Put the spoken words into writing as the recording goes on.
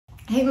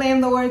Hey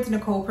landlords,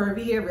 Nicole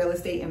Purvy here, real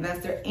estate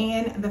investor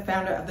and the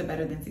founder of the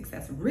Better Than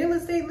Success Real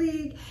Estate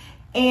League.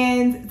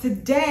 And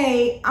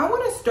today I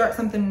want to start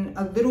something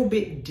a little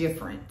bit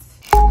different.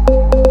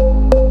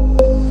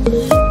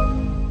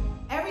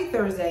 Every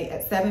Thursday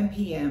at 7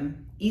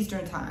 p.m.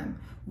 Eastern Time,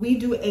 we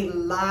do a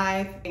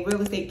live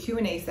real estate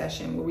Q&A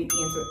session where we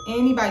answer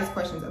anybody's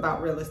questions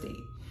about real estate.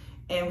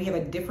 And we have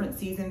a different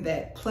season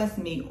that plus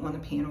me on the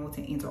panel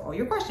to answer all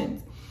your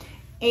questions.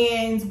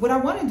 And what I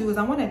want to do is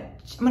I'm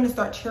going to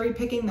start cherry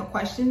picking the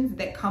questions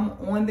that come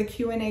on the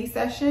Q&A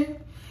session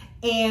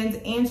and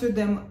answer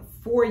them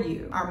for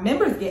you. Our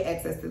members get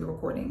access to the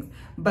recordings,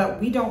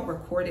 but we don't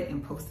record it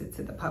and post it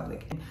to the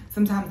public. And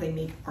sometimes they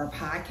make our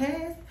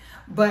podcast,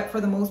 but for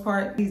the most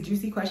part, these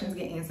juicy questions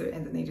get answered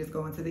and then they just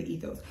go into the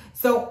ethos.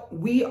 So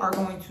we are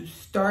going to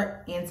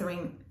start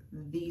answering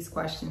these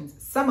questions,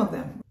 some of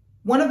them.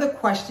 One of the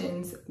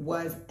questions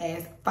was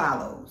as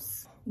follows.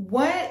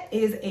 What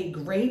is a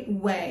great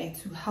way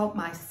to help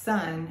my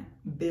son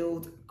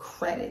build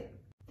credit?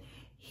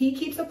 He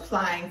keeps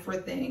applying for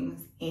things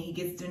and he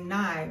gets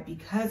denied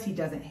because he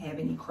doesn't have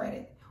any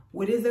credit.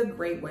 What is a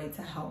great way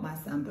to help my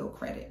son build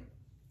credit?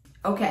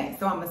 Okay,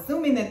 so I'm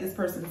assuming that this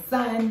person's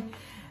son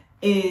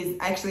is,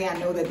 actually I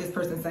know that this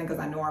person's son because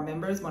I know our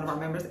members, one of our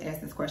members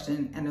asked this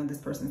question. I know this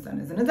person's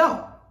son is an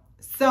adult.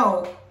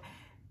 So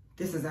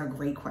this is a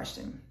great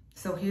question.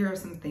 So here are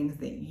some things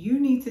that you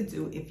need to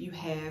do if you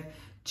have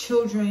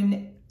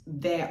children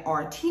that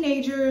are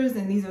teenagers,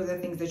 and these are the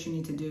things that you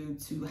need to do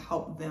to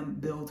help them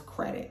build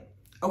credit.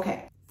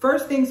 Okay,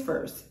 first things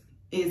first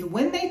is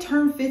when they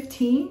turn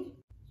 15,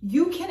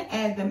 you can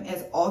add them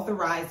as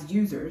authorized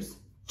users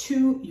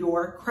to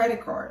your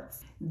credit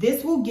cards.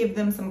 This will give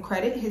them some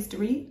credit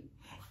history.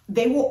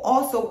 They will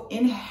also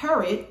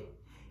inherit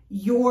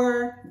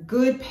your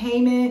good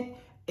payment.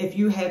 If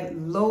you have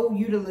low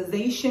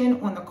utilization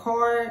on the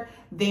card,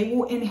 they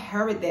will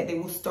inherit that. They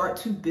will start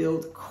to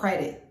build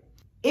credit.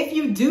 If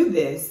you do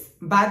this,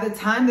 by the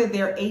time that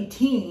they're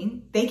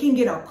 18, they can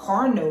get a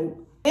car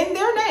note in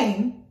their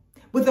name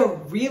with a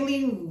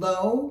really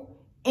low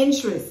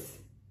interest.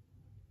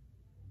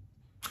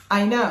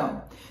 I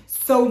know.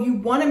 So you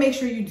want to make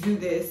sure you do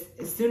this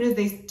as soon as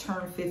they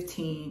turn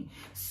 15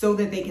 so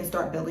that they can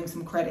start building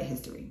some credit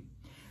history.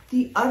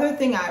 The other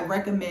thing I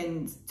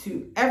recommend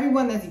to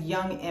everyone that's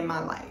young in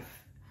my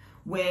life,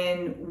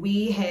 when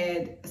we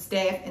had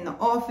staff in the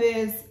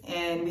office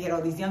and we had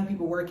all these young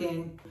people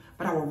working,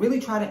 but I will really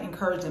try to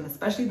encourage them,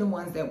 especially the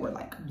ones that were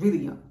like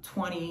really young,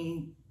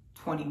 20,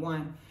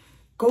 21,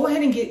 go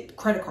ahead and get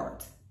credit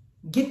cards.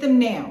 Get them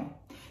now,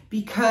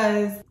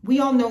 because we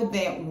all know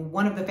that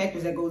one of the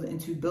factors that goes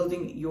into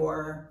building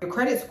your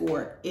credit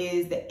score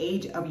is the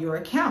age of your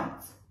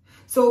accounts.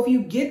 So if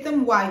you get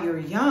them while you're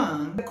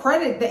young,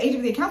 the age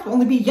of the accounts will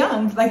only be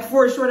young, like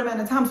for a short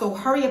amount of time. So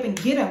hurry up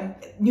and get them.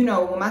 You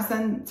know, when my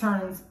son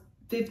turns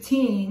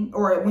 15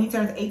 or when he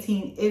turns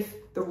 18, if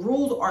the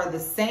rules are the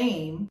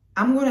same,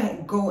 I'm going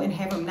to go and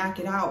have him knock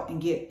it out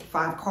and get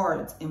 5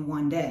 cards in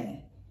one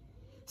day.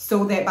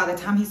 So that by the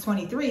time he's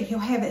 23, he'll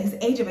have his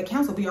age of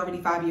accounts will be already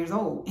 5 years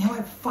old. And he'll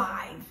have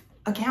 5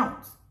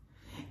 accounts.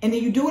 And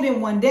then you do it in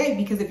one day,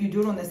 because if you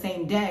do it on the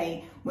same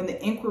day, when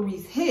the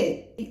inquiries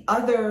hit, the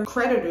other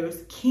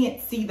creditors can't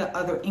see the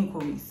other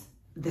inquiries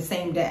the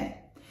same day.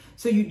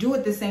 So you do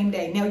it the same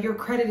day. Now your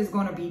credit is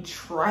going to be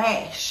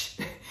trash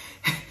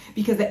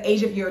because the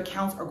age of your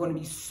accounts are going to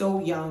be so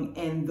young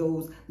and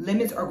those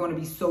limits are going to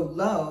be so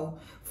low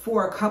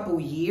for a couple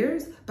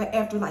years. But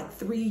after like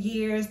 3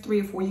 years,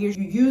 3 or 4 years,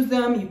 you use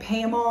them, you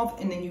pay them off,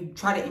 and then you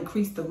try to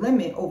increase the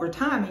limit over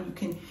time and you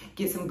can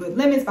get some good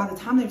limits. By the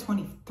time they're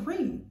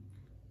 23,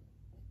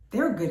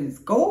 they're good as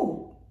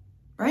gold,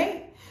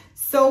 right?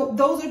 So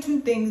those are 2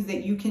 things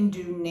that you can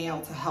do now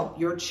to help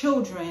your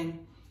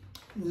children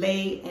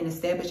lay and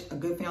establish a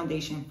good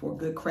foundation for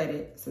good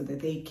credit so that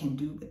they can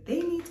do what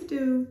they need to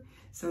do.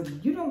 So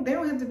they don't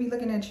have to be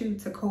looking at you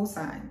to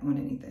co-sign on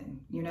anything,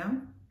 you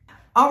know?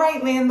 All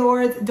right,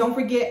 landlords, don't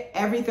forget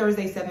every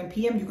Thursday, 7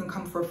 p.m. you can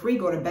come for free.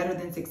 Go to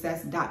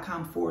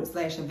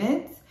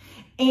betterthansuccess.com/events.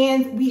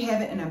 And we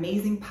have an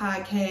amazing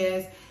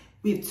podcast.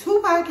 We have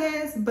 2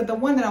 podcasts, but the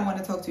one that I want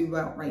to talk to you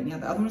about right now,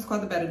 the other one is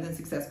called the Better Than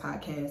Success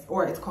podcast,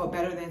 or it's called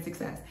Better Than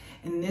Success.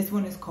 And this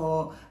one is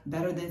called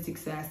Better Than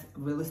Success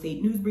Real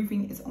Estate News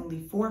Briefing. It's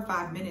only 4 or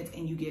 5 minutes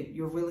and you get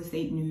your real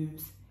estate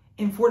news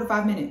in 4 to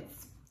 5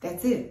 minutes.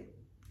 That's it.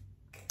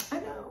 I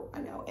know.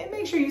 And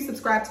make sure you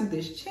subscribe to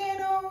this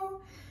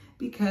channel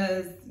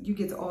because you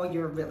get all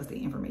your real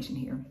estate information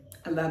here.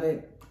 I love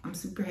it. I'm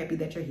super happy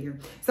that you're here.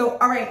 So,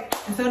 all right,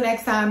 until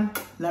next time,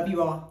 love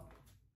you all.